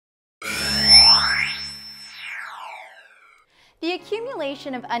The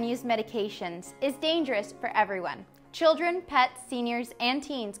accumulation of unused medications is dangerous for everyone. Children, pets, seniors, and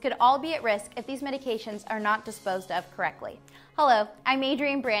teens could all be at risk if these medications are not disposed of correctly. Hello, I'm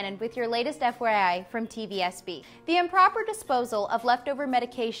Adrienne Brannon with your latest FYI from TVSB. The improper disposal of leftover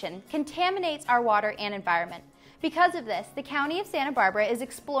medication contaminates our water and environment. Because of this, the County of Santa Barbara is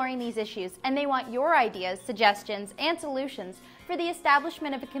exploring these issues, and they want your ideas, suggestions, and solutions for the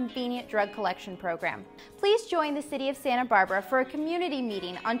establishment of a convenient drug collection program. Please join the City of Santa Barbara for a community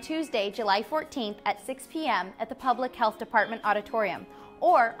meeting on Tuesday, July 14th at 6 p.m. at the Public Health Department Auditorium,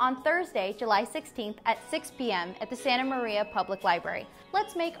 or on Thursday, July 16th at 6 p.m. at the Santa Maria Public Library.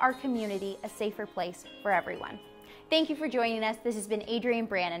 Let's make our community a safer place for everyone. Thank you for joining us. This has been Adrienne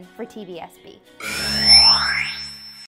Brannon for TVSB.